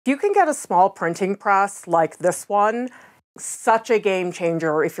If you can get a small printing press like this one, such a game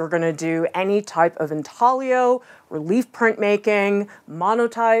changer if you're going to do any type of intaglio, relief printmaking,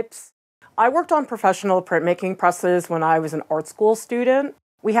 monotypes. I worked on professional printmaking presses when I was an art school student.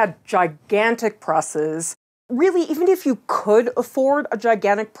 We had gigantic presses. Really, even if you could afford a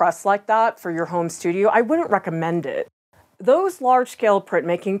gigantic press like that for your home studio, I wouldn't recommend it. Those large-scale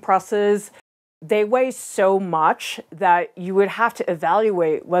printmaking presses, they weigh so much that you would have to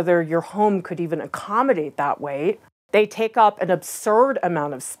evaluate whether your home could even accommodate that weight. They take up an absurd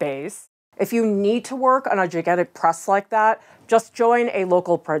amount of space. If you need to work on a gigantic press like that, just join a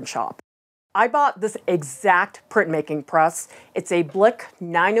local print shop. I bought this exact printmaking press. It's a Blick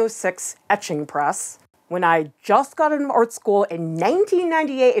 906 etching press. When I just got into art school in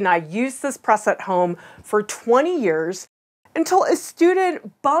 1998, and I used this press at home for 20 years, until a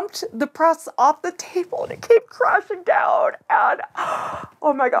student bumped the press off the table and it came crashing down. And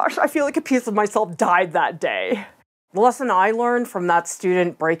oh my gosh, I feel like a piece of myself died that day. The lesson I learned from that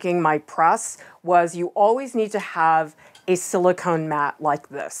student breaking my press was you always need to have a silicone mat like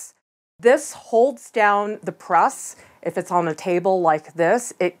this. This holds down the press. If it's on a table like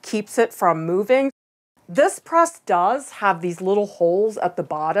this, it keeps it from moving. This press does have these little holes at the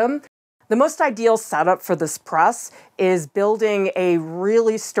bottom. The most ideal setup for this press is building a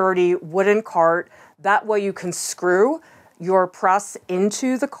really sturdy wooden cart. That way you can screw your press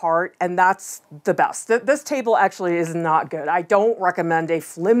into the cart, and that's the best. This table actually is not good. I don't recommend a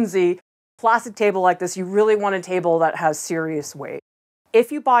flimsy plastic table like this. You really want a table that has serious weight.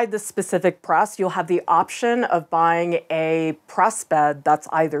 If you buy this specific press, you'll have the option of buying a press bed that's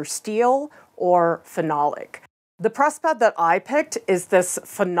either steel or phenolic. The press bed that I picked is this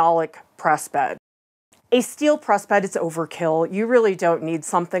phenolic press bed. A steel press bed is overkill. You really don't need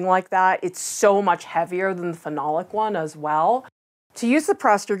something like that. It's so much heavier than the phenolic one as well. To use the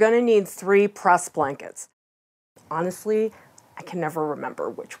press, you're going to need 3 press blankets. Honestly, I can never remember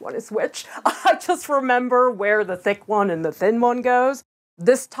which one is which. I just remember where the thick one and the thin one goes.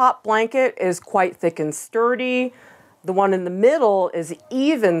 This top blanket is quite thick and sturdy. The one in the middle is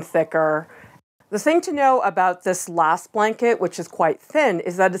even thicker. The thing to know about this last blanket, which is quite thin,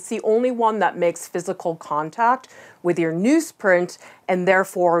 is that it's the only one that makes physical contact with your newsprint and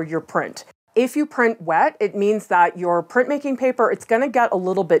therefore your print. If you print wet, it means that your printmaking paper, it's going to get a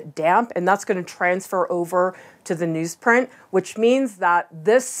little bit damp, and that's going to transfer over to the newsprint, which means that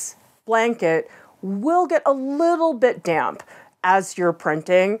this blanket will get a little bit damp as you're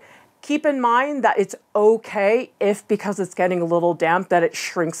printing. Keep in mind that it's okay if, because it's getting a little damp, that it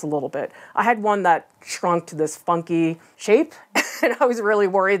shrinks a little bit. I had one that shrunk to this funky shape, and I was really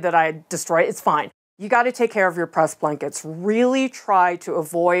worried that I'd destroy it. It's fine. You got to take care of your press blankets. Really try to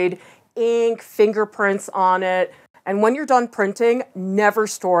avoid ink, fingerprints on it. And when you're done printing, never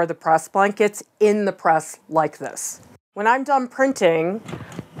store the press blankets in the press like this. When I'm done printing,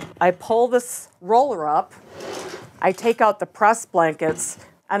 I pull this roller up, I take out the press blankets,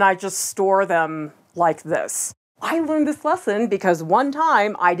 and I just store them like this. I learned this lesson because one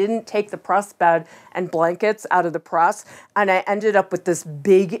time I didn't take the press bed and blankets out of the press, and I ended up with this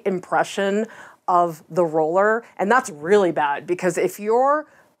big impression of the roller, and that's really bad because if your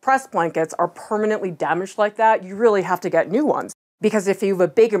press blankets are permanently damaged like that, you really have to get new ones. Because if you have a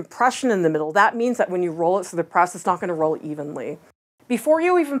big impression in the middle, that means that when you roll it through the press, it's not going to roll evenly. Before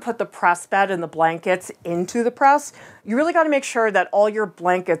you even put the press bed and the blankets into the press, you really got to make sure that all your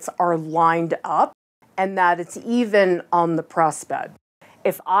blankets are lined up and that it's even on the press bed.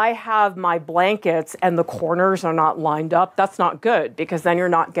 If I have my blankets and the corners are not lined up, that's not good because then you're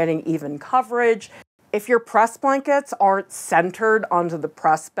not getting even coverage. If your press blankets aren't centered onto the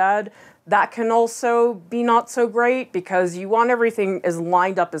press bed, that can also be not so great because you want everything as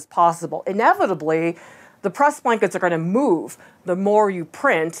lined up as possible. Inevitably, the press blankets are going to move. The more you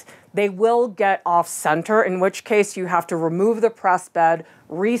print, they will get off center, in which case you have to remove the press bed,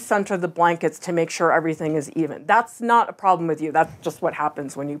 recenter the blankets to make sure everything is even. That's not a problem with you. That's just what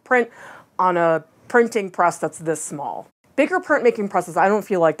happens when you print on a printing press that's this small. Bigger printmaking presses, I don't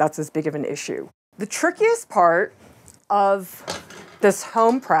feel like that's as big of an issue. The trickiest part of this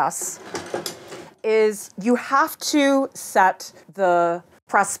home press is you have to set the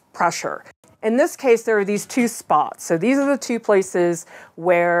press pressure. In this case, there are these 2 spots. So these are the 2 places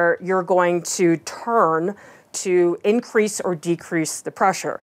where you're going to turn to increase or decrease the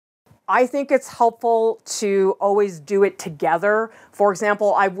pressure. I think it's helpful to always do it together. For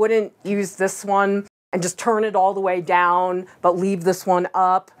example, I wouldn't use this one and just turn it all the way down, but leave this one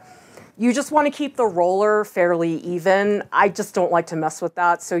up. You just want to keep the roller fairly even. I just don't like to mess with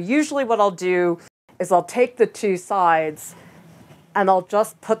that. So usually what I'll do is I'll take the 2 sides and I'll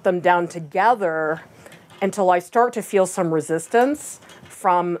just put them down together until I start to feel some resistance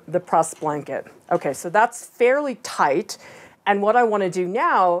from the press blanket. Okay, so that's fairly tight. And what I want to do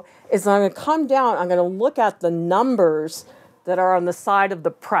now is I'm going to come down, I'm going to look at the numbers that are on the side of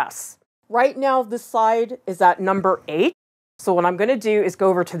the press. Right now, this side is at number 8. So what I'm going to do is go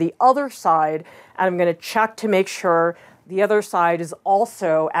over to the other side, and I'm going to check to make sure the other side is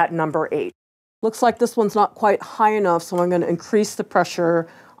also at number 8. Looks like this one's not quite high enough, so I'm going to increase the pressure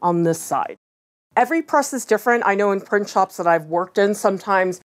on this side. Every press is different. I know in print shops that I've worked in,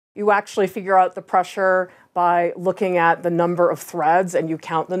 sometimes you actually figure out the pressure by looking at the number of threads and you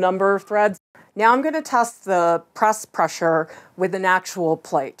count the number of threads. Now I'm going to test the press pressure with an actual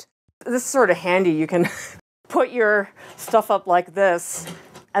plate. This is sort of handy. You can put your stuff up like this,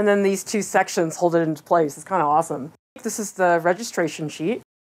 and then these two sections hold it into place. It's kind of awesome. This is the registration sheet.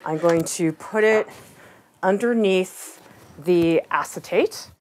 I'm going to put it underneath the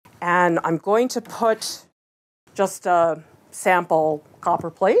acetate, and I'm going to put just a sample copper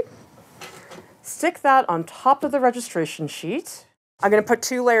plate. Stick that on top of the registration sheet. I'm going to put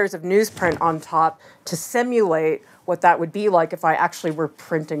 2 layers of newsprint on top to simulate what that would be like if I actually were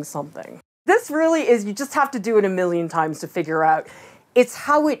printing something. This really is, you just have to do it a million times to figure out. It's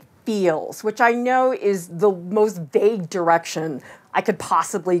how it feels, which I know is the most vague direction I could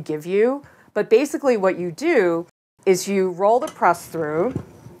possibly give you. But basically what you do is you roll the press through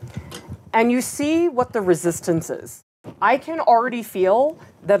and you see what the resistance is. I can already feel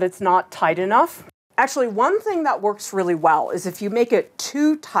that it's not tight enough. Actually, one thing that works really well is if you make it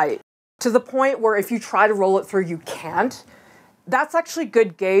too tight to the point where if you try to roll it through, you can't. That's actually a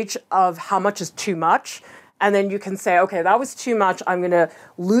good gauge of how much is too much. And then you can say, okay, that was too much. I'm going to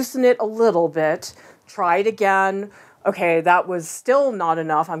loosen it a little bit, try it again. Okay, that was still not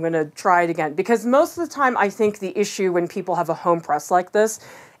enough. I'm going to try it again. Because most of the time, I think the issue when people have a home press like this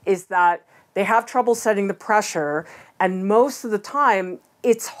is that they have trouble setting the pressure. And most of the time,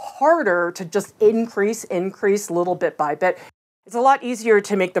 it's harder to just increase little bit by bit. It's a lot easier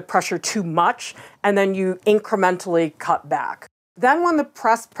to make the pressure too much, and then you incrementally cut back. Then when the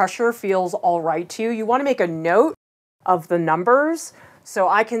press pressure feels all right to you, you want to make a note of the numbers. So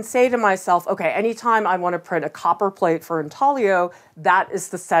I can say to myself, okay, anytime I want to print a copper plate for intaglio, that is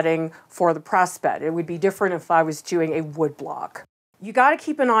the setting for the press bed. It would be different if I was doing a wood block. You got to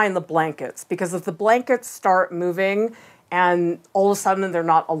keep an eye on the blankets, because if the blankets start moving and all of a sudden they're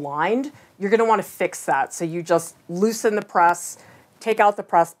not aligned, you're going to want to fix that. So you just loosen the press, take out the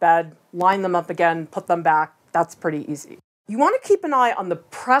press bed, line them up again, put them back. That's pretty easy. You want to keep an eye on the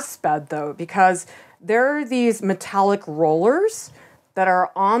press bed though, because there are these metallic rollers that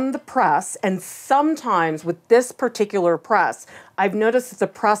are on the press, and sometimes with this particular press, I've noticed that the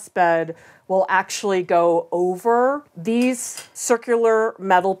press bed will actually go over these circular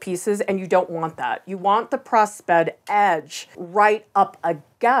metal pieces, and you don't want that. You want the press bed edge right up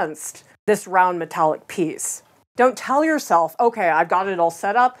against this round metallic piece. Don't tell yourself, okay, I've got it all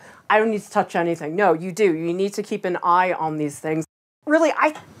set up, I don't need to touch anything. No, you do. You need to keep an eye on these things. Really, I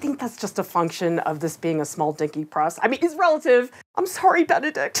think that's just a function of this being a small dinky press. I mean, it's relative. I'm sorry,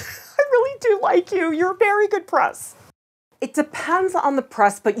 Benedict. I really do like you. You're a very good press. It depends on the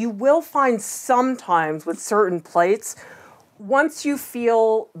press, but you will find sometimes with certain plates, once you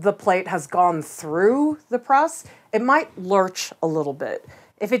feel the plate has gone through the press, it might lurch a little bit.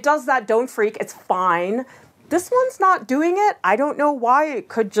 If it does that, don't freak. It's fine. This one's not doing it. I don't know why. It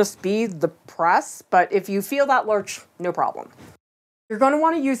could just be the press, but if you feel that lurch, no problem. You're going to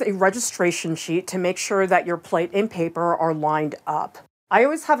want to use a registration sheet to make sure that your plate and paper are lined up. I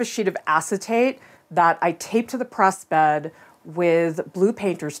always have a sheet of acetate that I tape to the press bed with blue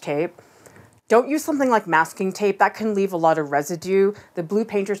painter's tape. Don't use something like masking tape. That can leave a lot of residue. The blue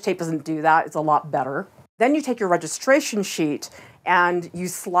painter's tape doesn't do that. It's a lot better. Then you take your registration sheet and you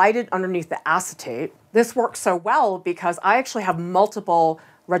slide it underneath the acetate. This works so well because I actually have multiple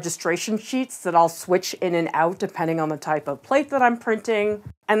registration sheets that I'll switch in and out depending on the type of plate that I'm printing.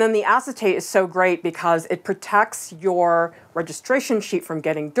 And then the acetate is so great because it protects your registration sheet from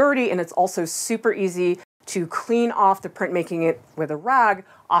getting dirty, and it's also super easy to clean off the printmaking it with a rag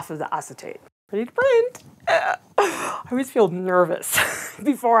off of the acetate. Ready to print? I always feel nervous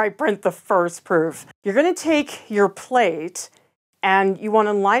before I print the first proof. You're going to take your plate and you want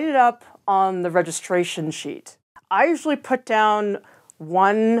to line it up on the registration sheet. I usually put down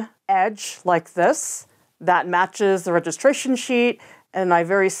one edge like this that matches the registration sheet, and I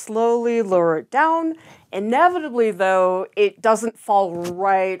very slowly lower it down. Inevitably, though, it doesn't fall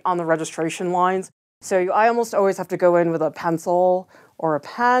right on the registration lines, so I almost always have to go in with a pencil or a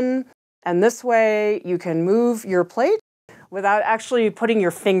pen, and this way you can move your plate without actually putting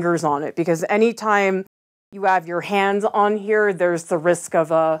your fingers on it, because anytime you have your hands on here, there's the risk of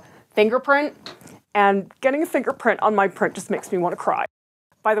a fingerprint, and getting a fingerprint on my print just makes me want to cry.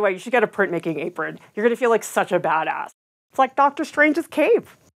 By the way, you should get a printmaking apron. You're going to feel like such a badass. It's like Doctor Strange's cape.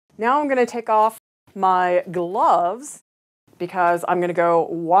 Now I'm going to take off my gloves because I'm going to go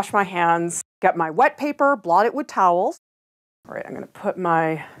wash my hands, get my wet paper, blot it with towels. All right, I'm going to put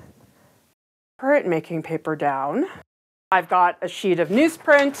my printmaking paper down. I've got a sheet of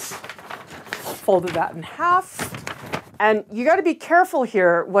newsprint, folded that in half. And you got to be careful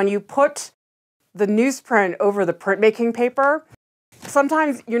here when you put the newsprint over the printmaking paper.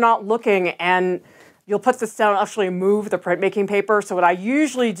 Sometimes you're not looking and you'll put this down and actually move the printmaking paper. So what I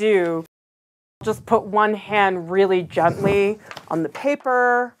usually do, just put one hand really gently on the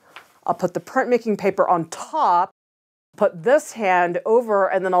paper. I'll put the printmaking paper on top, put this hand over,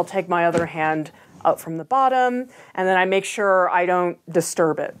 and then I'll take my other hand out from the bottom, and then I make sure I don't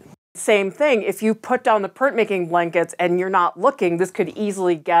disturb it. Same thing, if you put down the printmaking blankets and you're not looking, this could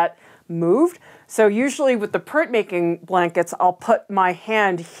easily get moved. So usually with the printmaking blankets, I'll put my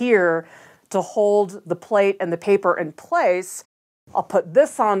hand here to hold the plate and the paper in place. I'll put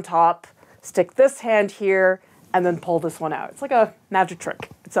this on top, stick this hand here, and then pull this one out. It's like a magic trick,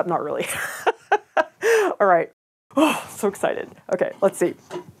 except not really. All right. Oh, so excited. Okay, let's see.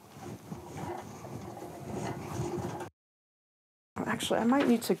 Actually, I might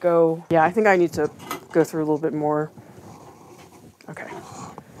need to go. Yeah, I think I need to go through a little bit more. Okay.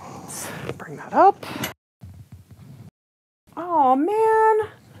 Let's bring that up. Oh, man.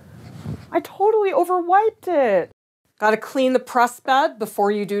 I totally overwiped it. Got to clean the press bed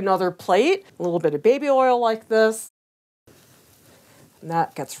before you do another plate. A little bit of baby oil like this. And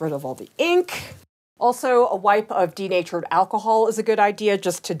that gets rid of all the ink. Also, a wipe of denatured alcohol is a good idea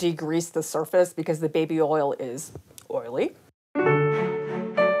just to degrease the surface because the baby oil is oily.